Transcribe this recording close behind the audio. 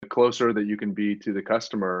closer that you can be to the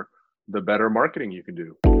customer, the better marketing you can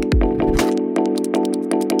do.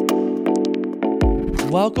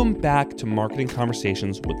 Welcome back to Marketing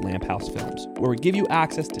Conversations with Lamp House Films, where we give you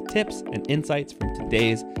access to tips and insights from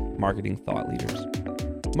today's marketing thought leaders.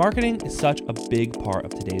 Marketing is such a big part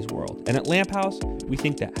of today's world, and at Lamp House, we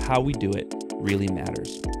think that how we do it really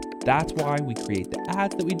matters. That's why we create the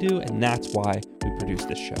ads that we do, and that's why we produce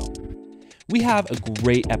this show. We have a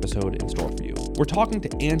great episode in store for you. We're talking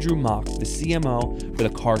to Andrew Mock, the CMO for the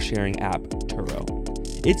car-sharing app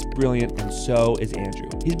Turo. It's brilliant, and so is Andrew.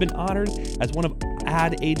 He's been honored as one of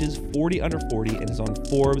Ad Age's 40 Under 40 and is on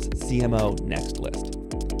Forbes' CMO Next list.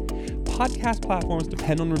 Podcast platforms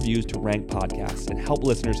depend on reviews to rank podcasts and help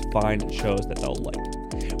listeners find shows that they'll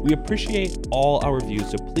like. We appreciate all our reviews,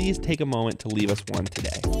 so please take a moment to leave us one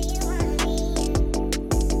today.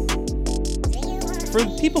 For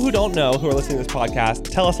people who don't know, who are listening to this podcast,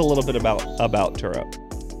 tell us a little bit about Turo.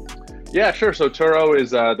 Yeah, sure. So Turo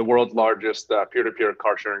is the world's largest peer-to-peer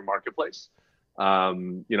car sharing marketplace.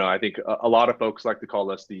 I think a lot of folks like to call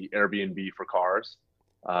us the Airbnb for cars.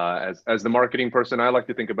 As the marketing person, I like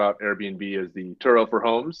to think about Airbnb as the Turo for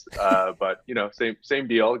homes. But same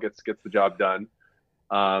deal. Gets the job done.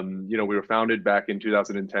 We were founded back in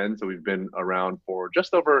 2010, so we've been around for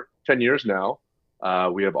just over 10 years now.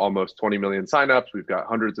 We have almost 20 million signups. We've got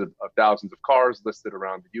hundreds of thousands of cars listed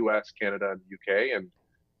around the U.S., Canada, and the U.K.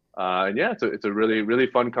 And yeah, it's a really, really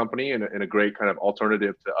fun company and a great kind of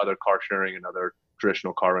alternative to other car sharing and other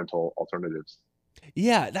traditional car rental alternatives.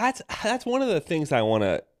 Yeah, that's one of the things I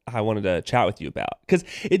wanted to chat with you about, because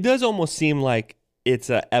it does almost seem like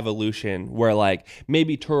it's an evolution where like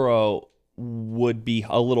maybe Turo would be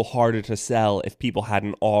a little harder to sell if people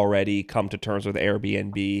hadn't already come to terms with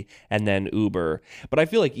Airbnb and then Uber. But I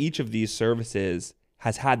feel like each of these services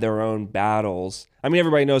has had their own battles. I mean,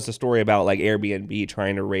 everybody knows the story about like Airbnb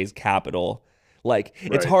trying to raise capital. Like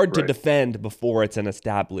it's hard to defend before it's an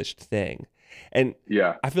established thing. And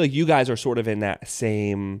yeah, I feel like you guys are sort of in that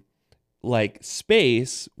same like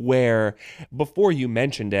space where before you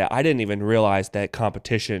mentioned it, I didn't even realize that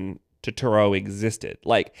competition to Turo existed.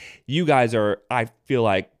 Like you guys are, I feel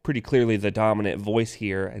like, pretty clearly the dominant voice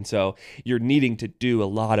here. And so you're needing to do a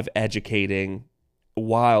lot of educating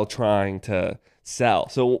while trying to sell.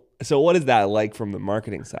 So what is that like from the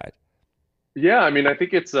marketing side? Yeah, I mean, I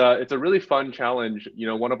think it's a really fun challenge.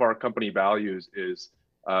 One of our company values is,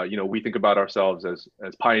 we think about ourselves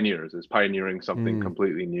as pioneers, as pioneering something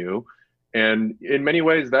completely new. And in many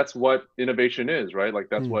ways, that's what innovation is, right? Like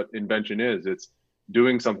that's what invention is. It's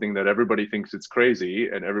doing something that everybody thinks it's crazy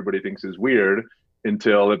and everybody thinks is weird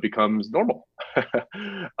until it becomes normal.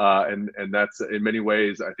 And that's in many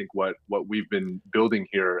ways, I think what we've been building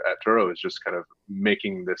here at Turo is just kind of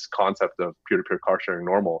making this concept of peer-to-peer car sharing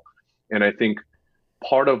normal. And I think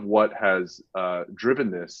part of what has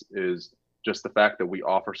driven this is just the fact that we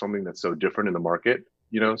offer something that's so different in the market.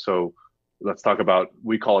 So let's talk about,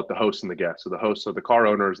 we call it the host and the guest. So the hosts are the car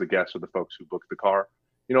owners, the guests are the folks who book the car.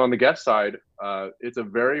 On the guest side, it's a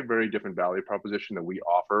very, very different value proposition that we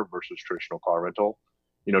offer versus traditional car rental.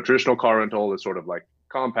 Traditional car rental is sort of like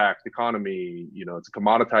compact economy, it's a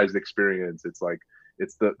commoditized experience. It's like,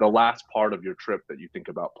 it's the last part of your trip that you think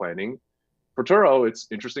about planning. For Turo, it's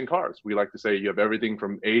interesting cars. We like to say you have everything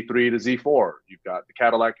from A3 to Z4. You've got the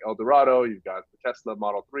Cadillac Eldorado, you've got the Tesla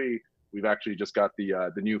Model 3. We've actually just got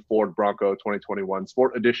the new Ford Bronco 2021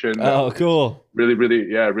 Sport Edition. Oh, cool. Really,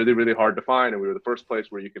 really hard to find. And we were the first place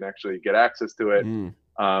where you can actually get access to it.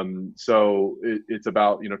 So it's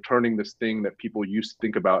about, turning this thing that people used to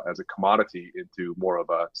think about as a commodity into more of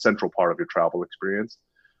a central part of your travel experience.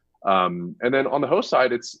 And then on the host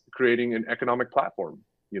side, it's creating an economic platform,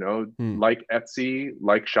 like Etsy,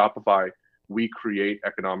 like Shopify. We create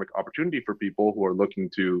economic opportunity for people who are looking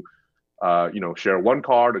to share one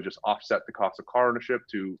car to just offset the cost of car ownership,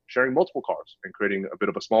 to sharing multiple cars and creating a bit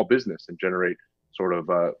of a small business and generate sort of,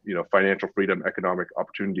 financial freedom, economic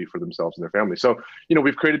opportunity for themselves and their family. So,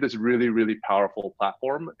 we've created this really, really powerful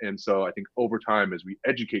platform. And so I think over time, as we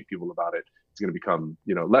educate people about it, it's going to become,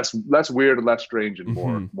 less weird, less strange, and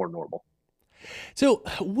more normal. So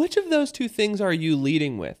which of those two things are you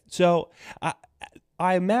leading with? So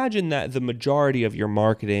I imagine that the majority of your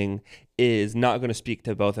marketing is not going to speak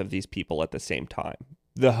to both of these people at the same time,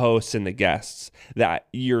 the hosts and the guests, that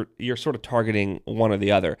you're sort of targeting one or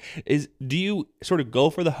the other. Do you sort of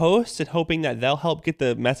go for the hosts and hoping that they'll help get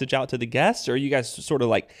the message out to the guests, or are you guys sort of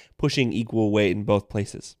like pushing equal weight in both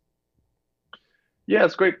places? Yeah,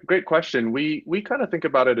 it's great question. We kind of think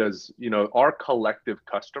about it as, our collective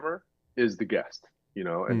customer is the guest,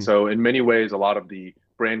 and so in many ways, a lot of the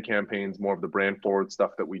brand campaigns, more of the brand forward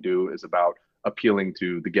stuff that we do is about appealing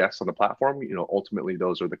to the guests on the platform. Ultimately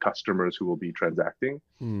those are the customers who will be transacting.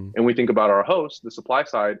 Mm. And we think about our hosts, the supply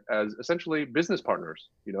side, as essentially business partners.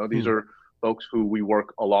 These Mm. are folks who we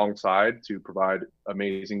work alongside to provide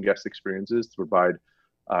amazing guest experiences, to provide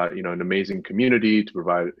an amazing community, to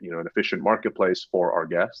provide an efficient marketplace for our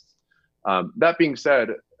guests. That being said,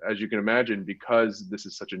 as you can imagine, because this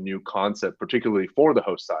is such a new concept, particularly for the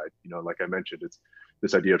host side, like I mentioned, it's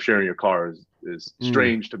this idea of sharing your car is Mm.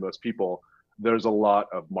 strange to most people. There's a lot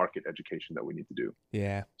of market education that we need to do.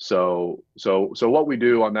 Yeah. So what we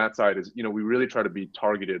do on that side is, we really try to be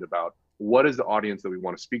targeted about what is the audience that we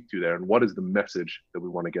want to speak to there, and what is the message that we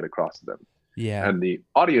want to get across to them. Yeah. And the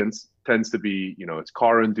audience tends to be, it's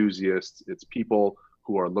car enthusiasts, it's people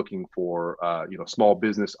who are looking for, small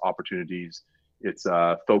business opportunities. It's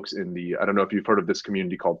folks in the, I don't know if you've heard of this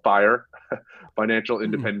community called FIRE, Financial Mm.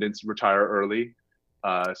 Independence, Retire Early.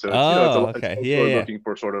 So Oh, it's okay. folks Yeah. who are Yeah. looking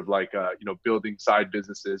for sort of like, building side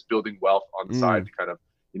businesses, building wealth on the side Mm. to kind of,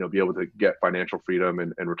 be able to get financial freedom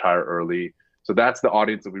and retire early. So that's the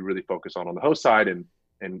audience that we really focus on the host side. And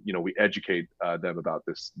we educate them about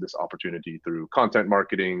this opportunity through content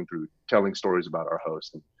marketing, through telling stories about our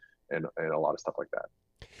host, and a lot of stuff like that.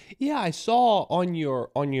 Yeah, I saw on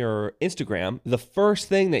your Instagram, the first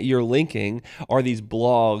thing that you're linking are these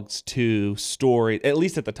blogs to stories, at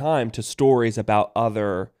least at the time, to stories about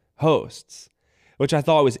other hosts, which I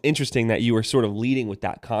thought was interesting that you were sort of leading with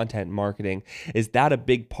that content marketing. Is that a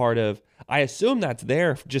big part of, I assume that's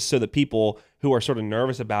there just so that people who are sort of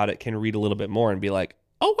nervous about it can read a little bit more and be like,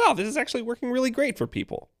 oh, wow, this is actually working really great for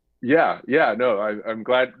people. Yeah, no, I'm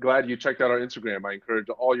glad you checked out our Instagram. I encourage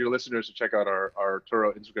all your listeners to check out our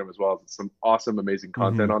Turo Instagram as well. It's some awesome, amazing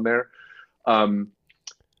content Mm-hmm. on there. Um,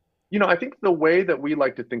 I think the way that we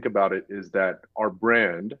like to think about it is that our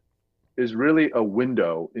brand is really a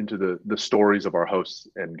window into the stories of our hosts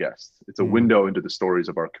and guests. It's a Mm. window into the stories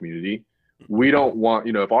of our community. We don't want,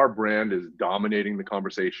 if our brand is dominating the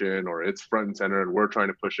conversation or it's front and center and we're trying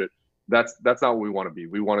to push it, that's not what we want to be.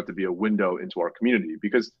 We want it to be a window into our community,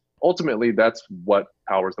 because ultimately that's what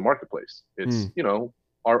powers the marketplace. It's, Mm.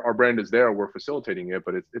 our brand is there, we're facilitating it,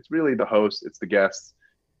 but it's really the host, it's the guests,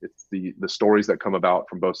 it's the stories that come about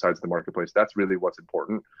from both sides of the marketplace. That's really what's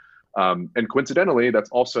important. And coincidentally, that's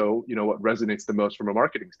also, what resonates the most from a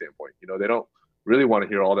marketing standpoint. They don't really want to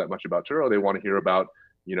hear all that much about Turo. They want to hear about,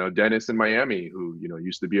 Dennis in Miami, who,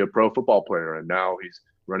 used to be a pro football player and now he's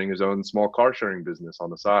running his own small car sharing business on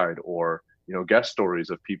the side, or, guest stories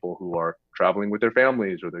of people who are traveling with their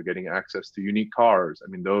families or they're getting access to unique cars. I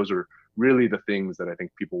mean, those are really the things that I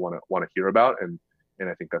think people want to hear about. And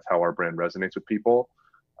I think that's how our brand resonates with people.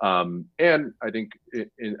 And I think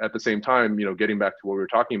at the same time, getting back to what we were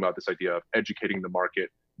talking about, this idea of educating the market,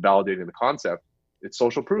 validating the concept, it's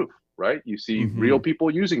social proof, right? You see Mm-hmm. real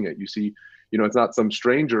people using it. You see, it's not some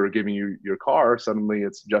stranger giving you your car. Suddenly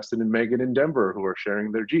it's Justin and Megan in Denver who are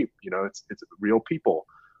sharing their Jeep. It's real people.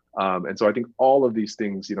 And so I think all of these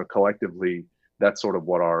things, collectively, that's sort of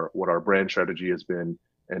what our brand strategy has been.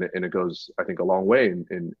 And it goes, I think, a long way in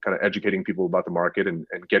kind of educating people about the market and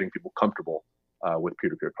getting people comfortable with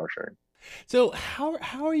peer-to-peer car sharing. So how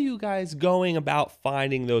are you guys going about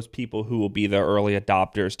finding those people who will be the early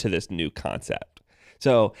adopters to this new concept?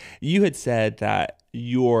 So you had said that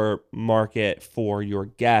your market for your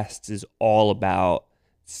guests is all about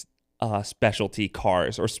specialty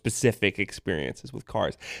cars or specific experiences with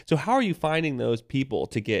cars. So how are you finding those people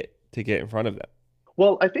to get in front of them?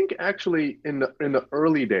 Well, I think actually in the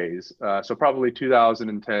early days, so probably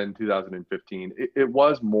 2010, 2015, it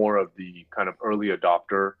was more of the kind of early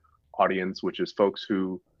adopter audience, which is folks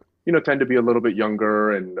who, tend to be a little bit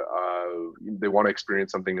younger and they want to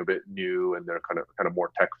experience something a bit new and they're kind of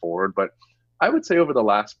more tech forward. But I would say over the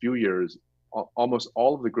last few years, almost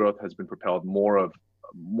all of the growth has been propelled more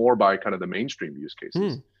by kind of the mainstream use Hmm.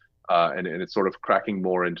 cases, and it's sort of cracking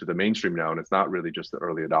more into the mainstream now, and it's not really just the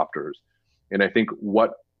early adopters. And I think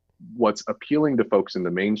what's appealing to folks in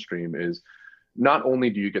the mainstream is not only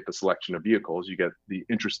do you get the selection of vehicles, you get the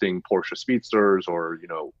interesting Porsche Speedsters or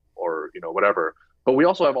whatever, but we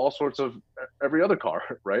also have all sorts of every other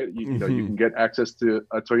car, right? You Mm-hmm. can get access to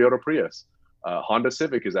a Toyota Prius. Honda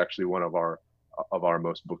Civic is actually one of our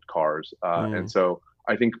most booked cars, and Mm. so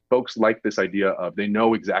I think folks like this idea of they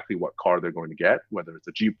know exactly what car they're going to get, whether it's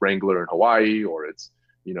a Jeep Wrangler in Hawaii or it's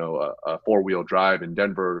a four-wheel drive in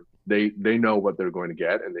Denver. They know what they're going to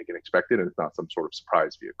get and they can expect it, and it's not some sort of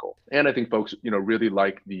surprise vehicle. And I think folks really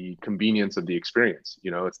like the convenience of the experience.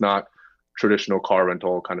 It's not traditional car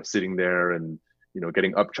rental kind of sitting there and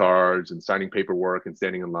getting upcharged and signing paperwork and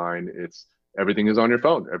standing in line. It's everything is on your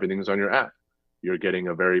phone, everything is on your app. You're getting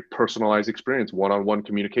a very personalized experience, one-on-one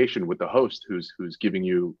communication with the host who's giving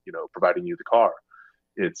you, providing you the car.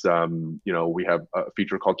 It's, we have a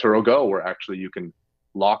feature called Turo Go where actually you can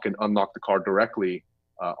lock and unlock the car directly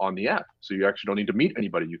on the app. So you actually don't need to meet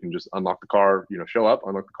anybody. You can just unlock the car, show up,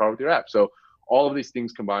 unlock the car with your app. So all of these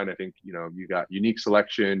things combined, I think, you got unique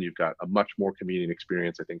selection, you've got a much more convenient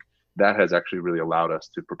experience. I think that has actually really allowed us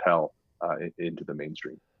to propel into the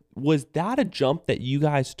mainstream. Was that a jump that you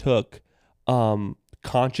guys took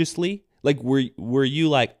consciously? Like, were you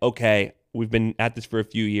like, okay, we've been at this for a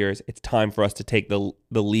few years, it's time for us to take the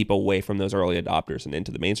leap away from those early adopters and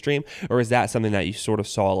into the mainstream? Or is that something that you sort of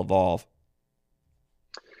saw evolve?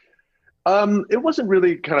 It wasn't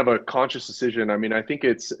really kind of a conscious decision. I mean, I think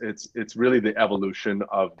it's really the evolution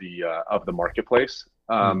of the marketplace.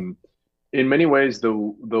 In many ways, the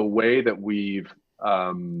way that we've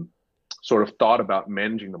sort of thought about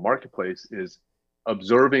managing the marketplace is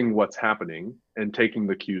observing what's happening and taking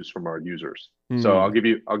the cues from our users. So I'll give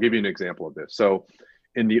you an example of this. So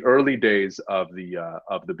in the early days of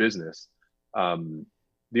the business,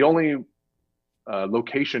 the only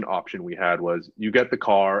location option we had was you get the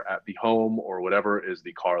car at the home or whatever is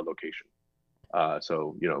the car location.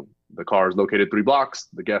 So the car is located 3 blocks.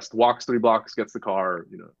 The guest walks 3 blocks, gets the car.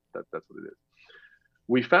 That's what it is.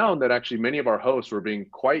 We found that actually many of our hosts were being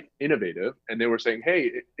quite innovative, and they were saying,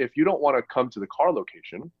 hey, if you don't want to come to the car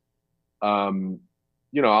location,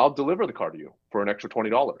 I'll deliver the car to you for an extra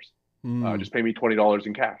 $20. Just pay me $20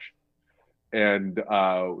 in cash. And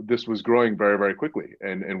this was growing very, very quickly.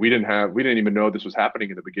 And we didn't even know this was happening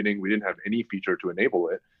in the beginning. We didn't have any feature to enable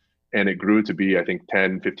it. And it grew to be, I think,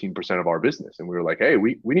 10, 15% of our business. And we were like, hey,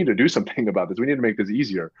 we need to do something about this. We need to make this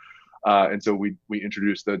easier. And so we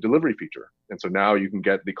introduced the delivery feature. And so now you can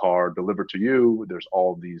get the car delivered to you. There's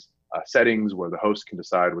all of these settings where the host can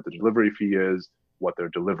decide what the delivery fee is, what their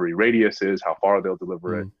delivery radius is, how far they'll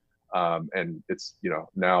deliver it. And it's,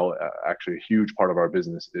 now actually a huge part of our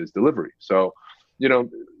business is delivery. So,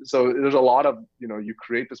 so there's a lot of, you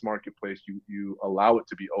create this marketplace, you allow it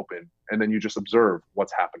to be open, and then you just observe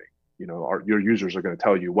what's happening. Your users are going to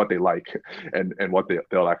tell you what they like and what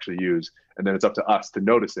they'll actually use. And then it's up to us to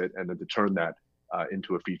notice it and then to turn that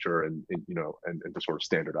into a feature and to sort of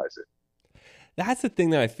standardize it. That's the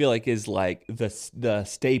thing that I feel like is like the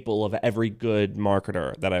staple of every good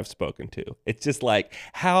marketer that I've spoken to. It's just like,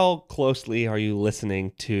 how closely are you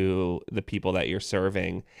listening to the people that you're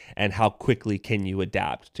serving, and how quickly can you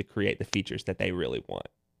adapt to create the features that they really want?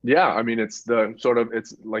 Yeah, I mean, it's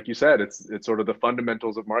like you said, it's sort of the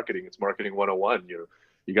fundamentals of marketing. It's marketing 101.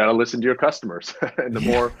 You got to listen to your customers, and the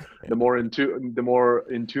more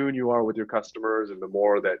in tune you are with your customers, and the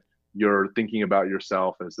more that you're thinking about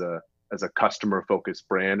yourself as a customer focused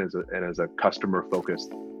brand, as a customer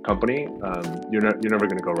focused company, you're never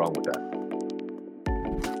going to go wrong with that.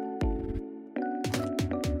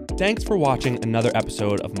 Thanks for watching another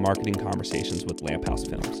episode of Marketing Conversations with Lamp House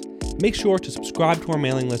Films. Make sure to subscribe to our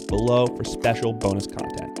mailing list below for special bonus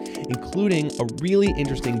content, including a really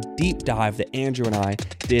interesting deep dive that Andrew and I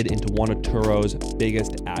did into one of Turo's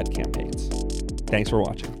biggest ad campaigns. Thanks for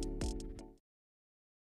watching.